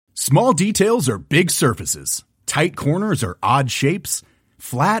Small details are big surfaces. Tight corners are odd shapes.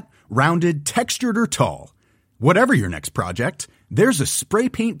 Flat, rounded, textured, or tall. Whatever your next project, there's a spray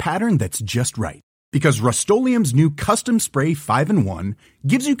paint pattern that's just right. Because Rust-Oleum's new Custom Spray 5-in-1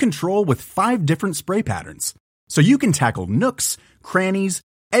 gives you control with 5 different spray patterns. So you can tackle nooks, crannies,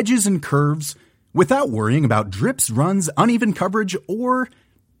 edges, and curves without worrying about drips, runs, uneven coverage, or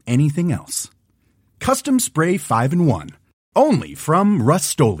anything else. Custom Spray 5-in-1. Only from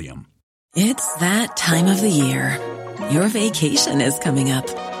Rust-Oleum. It's that time of the year. Your vacation is coming up.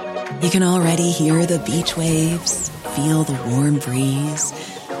 You can already hear the beach waves, feel the warm breeze,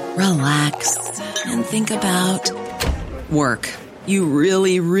 relax, and think about work. You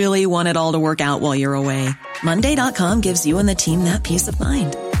really, really want it all to work out while you're away. Monday.com gives you and the team that peace of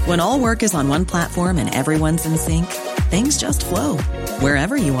mind. When all work is on one platform and everyone's in sync, things just flow.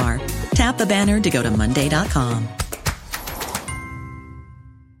 Wherever you are, tap the banner to go to Monday.com.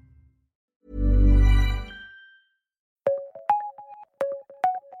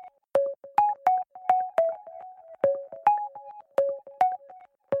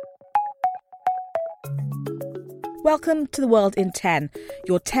 Welcome to The World in 10,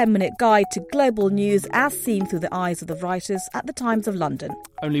 your 10-minute guide to global news as seen through the eyes of the writers at the Times of London.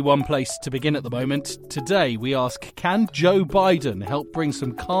 Only one place to begin at the moment. Today we ask, can Joe Biden help bring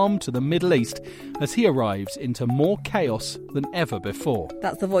some calm to the Middle East as he arrives into more chaos than ever before?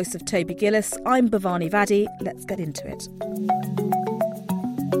 That's the voice of Toby Gillis. I'm Bhavani Vaddi. Let's get into it.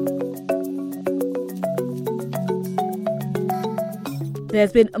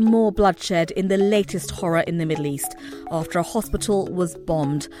 There's been more bloodshed in the latest horror in the Middle East after a hospital was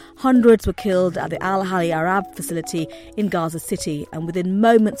bombed. Hundreds were killed at the Al Hali Arab facility in Gaza City, and within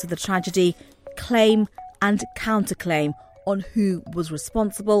moments of the tragedy, claim and counterclaim on who was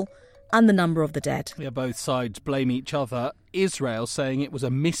responsible and the number of the dead. Yeah, both sides blame each other. Israel saying it was a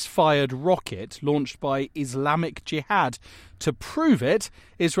misfired rocket launched by Islamic Jihad. To prove it,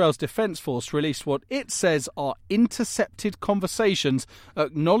 Israel's Defence Force released what it says are intercepted conversations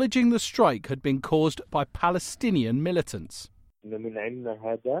acknowledging the strike had been caused by Palestinian militants.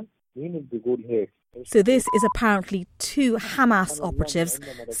 So this is apparently 2 Hamas operatives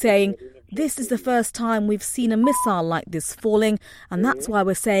saying, this is the first time we've seen a missile like this falling, and that's why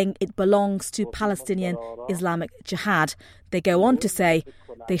we're saying it belongs to Palestinian Islamic Jihad. They go on to say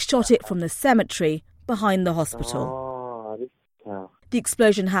they shot it from the cemetery behind the hospital. The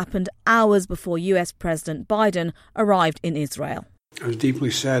explosion happened hours before US President Biden arrived in Israel. I was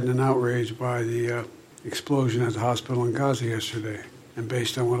deeply saddened and outraged by the explosion at the hospital in Gaza yesterday. And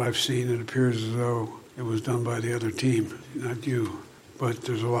based on what I've seen, it appears as though it was done by the other team, not you. But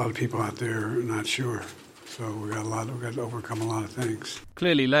there's a lot of people out there not sure. So we've got to overcome a lot of things.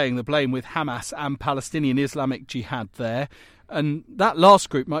 Clearly laying the blame with Hamas and Palestinian Islamic Jihad there. And that last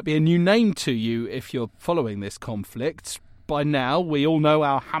group might be a new name to you if you're following this conflict. By now, we all know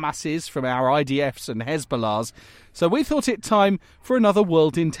our Hamas is from our IDFs and Hezbollahs. So we thought it time for another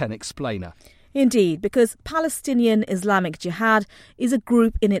World in 10 explainer. Indeed, because Palestinian Islamic Jihad is a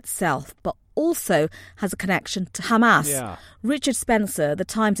group in itself, but also has a connection to Hamas. Yeah. Richard Spencer, the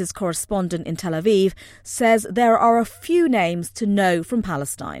Times' correspondent in Tel Aviv, says there are a few names to know from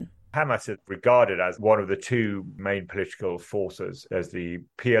Palestine. Hamas is regarded as one of the 2 main political forces. There's the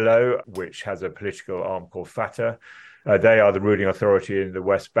PLO, which has a political arm called Fatah. They are the ruling authority in the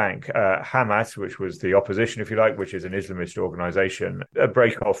West Bank. Hamas, which was the opposition, if you like, which is an Islamist organization, a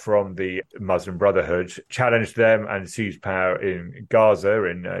break-off from the Muslim Brotherhood, challenged them and seized power in Gaza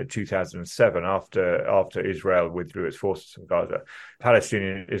in 2007 after Israel withdrew its forces from Gaza.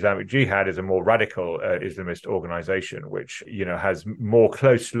 Palestinian Islamic Jihad is a more radical Islamist organization, which, has more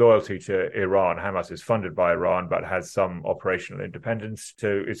close loyalty to Iran. Hamas is funded by Iran, but has some operational independence.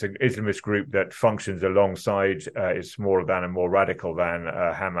 So it's an Islamist group that functions alongside is smaller than and more radical than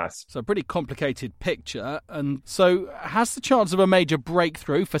Hamas. So a pretty complicated picture. And so has the chance of a major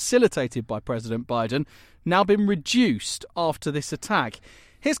breakthrough facilitated by President Biden now been reduced after this attack?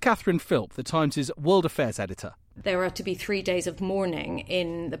 Here's Catherine Philp, the Times' World Affairs editor. There are to be 3 days of mourning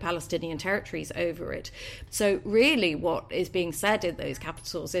in the Palestinian territories over it. So really what is being said in those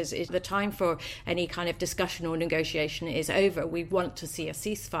capitals is the time for any kind of discussion or negotiation is over. We want to see a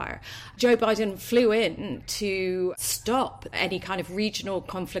ceasefire. Joe Biden flew in to stop any kind of regional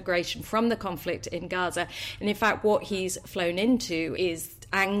conflagration from the conflict in Gaza. And in fact, what he's flown into is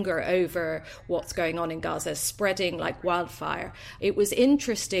anger over what's going on in Gaza spreading like wildfire. It was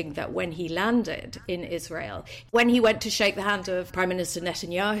interesting that when he landed in Israel, when he went to shake the hand of Prime Minister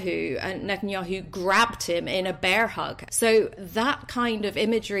Netanyahu, and Netanyahu grabbed him in a bear hug. So that kind of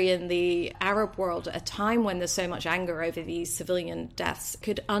imagery in the Arab world at a time when there's so much anger over these civilian deaths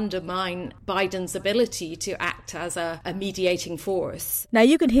could undermine Biden's ability to act as a mediating force. Now,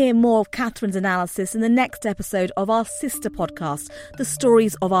 you can hear more of Catherine's analysis in the next episode of our sister podcast, The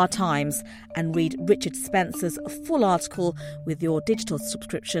Stories of Our Times, and read Richard Spencer's full article with your digital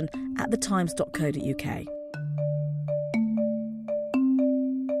subscription at thetimes.co.uk.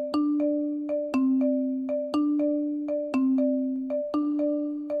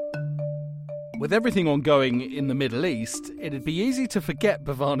 With everything ongoing in the Middle East, it'd be easy to forget,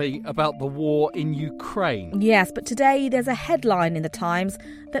 Bhavani, about the war in Ukraine. Yes, but today there's a headline in the Times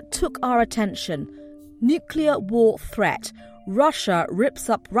that took our attention. Nuclear war threat. Russia rips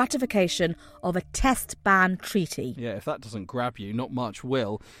up ratification of a test ban treaty. Yeah, if that doesn't grab you, not much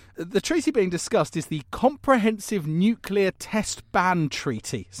will. The treaty being discussed is the Comprehensive Nuclear Test Ban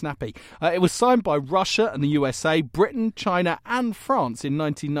Treaty. Snappy. It was signed by Russia and the USA, Britain, China and France in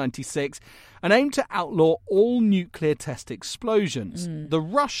 1996 and aimed to outlaw all nuclear test explosions. The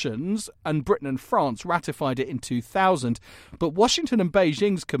Russians and Britain and France ratified it in 2000, but Washington and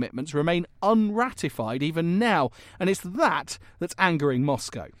Beijing's commitments remain unratified even now, and it's that that's angering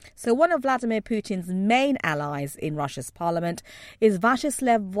Moscow. So one of Vladimir Putin's main allies in Russia's parliament is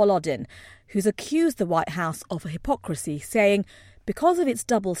Vyacheslav Volodin, who's accused the White House of hypocrisy, saying because of its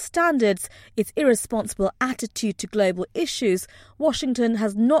double standards, its irresponsible attitude to global issues, Washington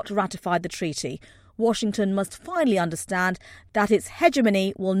has not ratified the treaty. Washington must finally understand that its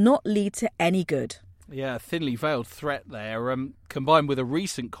hegemony will not lead to any good. Yeah, a thinly veiled threat there, combined with a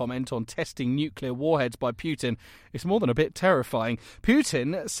recent comment on testing nuclear warheads by Putin. It's more than a bit terrifying.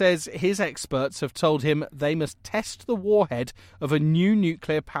 Putin says his experts have told him they must test the warhead of a new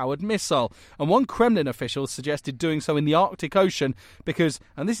nuclear-powered missile. And one Kremlin official suggested doing so in the Arctic Ocean because,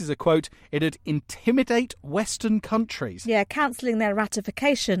 and this is a quote, it'd intimidate Western countries. Yeah, cancelling their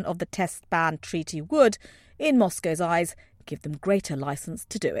ratification of the test ban treaty would, in Moscow's eyes, give them greater licence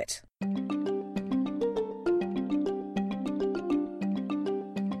to do it.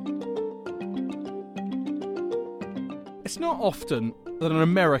 It's not often that an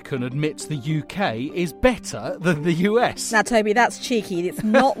American admits the UK is better than the US. Now, Toby, that's cheeky. It's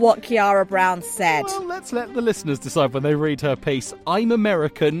not what Kiara Brown said. Well, let's let the listeners decide when they read her piece. I'm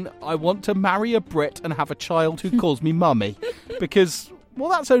American, I want to marry a Brit and have a child who calls me mummy. Because, well,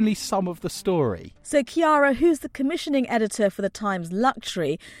 that's only some of the story. So Kiara, who's the commissioning editor for the Times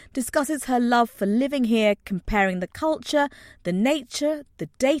Luxury, discusses her love for living here, comparing the culture, the nature, the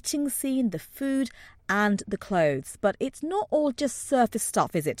dating scene, the food and the clothes. But it's not all just surface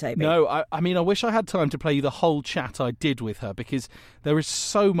stuff, is it, Toby? No, I mean, I wish I had time to play you the whole chat I did with her because there is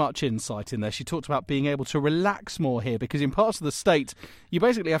so much insight in there. She talked about being able to relax more here because in parts of the state, you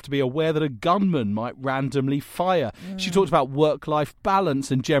basically have to be aware that a gunman might randomly fire. She talked about work-life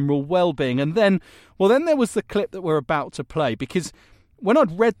balance and general well-being. And then there was the clip that we're about to play because when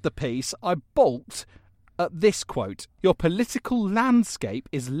I'd read the piece, I balked at this quote, "Your political landscape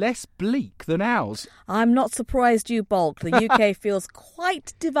is less bleak than ours." I'm not surprised you balked. The UK feels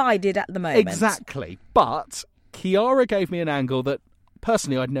quite divided at the moment. Exactly. But Kiara gave me an angle that,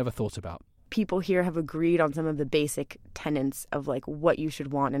 personally, I'd never thought about. People here have agreed on some of the basic tenets of like what you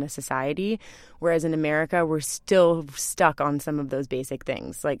should want in a society, whereas in America we're still stuck on some of those basic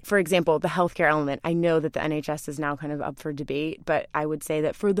things. Like, for example, the healthcare element. I know that the NHS is now kind of up for debate, but I would say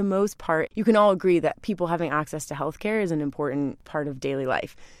that for the most part, you can all agree that people having access to healthcare is an important part of daily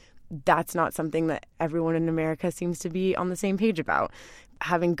life. That's not something that everyone in America seems to be on the same page about.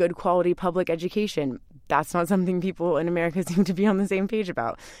 Having good quality public education, that's not something people in America seem to be on the same page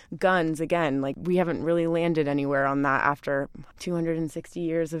about. Guns, again, like we haven't really landed anywhere on that after 260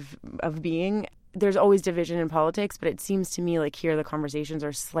 years of being. There's always division in politics, but it seems to me like here the conversations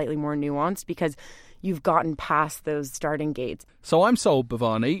are slightly more nuanced because you've gotten past those starting gates. So I'm sold,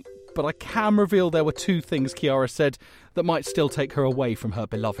 Bhavani, but I can reveal there were two things Kiara said that might still take her away from her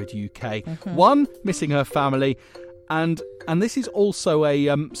beloved UK. One, missing her family. And this is also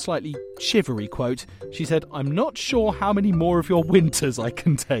a slightly shivery quote. She said, "I'm not sure how many more of your winters I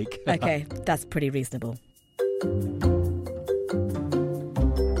can take." Okay, that's pretty reasonable.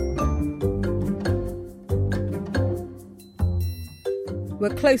 We're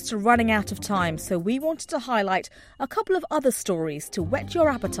close to running out of time, so we wanted to highlight a couple of other stories to whet your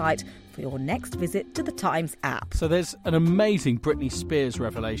appetite for your next visit to the Times app. So there's an amazing Britney Spears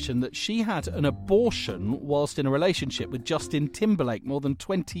revelation that she had an abortion whilst in a relationship with Justin Timberlake more than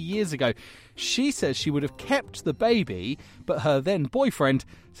 20 years ago. She says she would have kept the baby, but her then boyfriend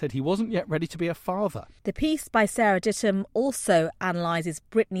said he wasn't yet ready to be a father. The piece by Sarah Dittam also analyses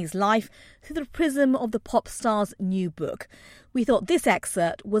Britney's life through the prism of the pop star's new book. We thought this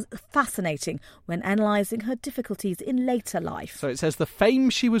excerpt was fascinating when analysing her difficulties in later life. So it says the fame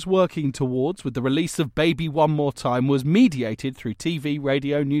she was working towards with the release of Baby One More Time was mediated through TV,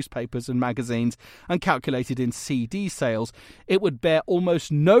 radio, newspapers and magazines and calculated in CD sales. It would bear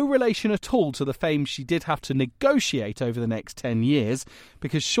almost no relation at all to the fame she did have to negotiate over the next 10 years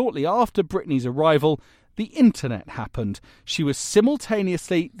because shortly after Britney's arrival, the internet happened. She was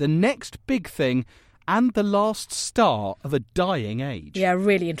simultaneously the next big thing and the last star of a dying age. Yeah,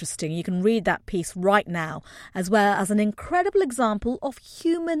 really interesting. You can read that piece right now, as well as an incredible example of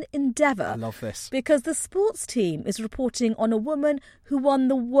human endeavour. I love this. Because the sports team is reporting on a woman who won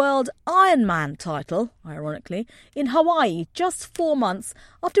the World Ironman title, ironically, in Hawaii just 4 months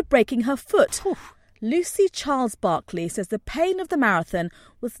after breaking her foot. Lucy Charles Barkley says the pain of the marathon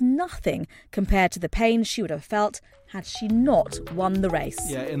was nothing compared to the pain she would have felt had she not won the race.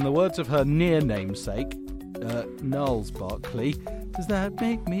 Yeah, in the words of her near namesake, Gnarls Barkley, does that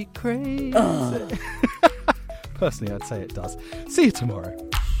make me crazy? Personally, I'd say it does. See you tomorrow.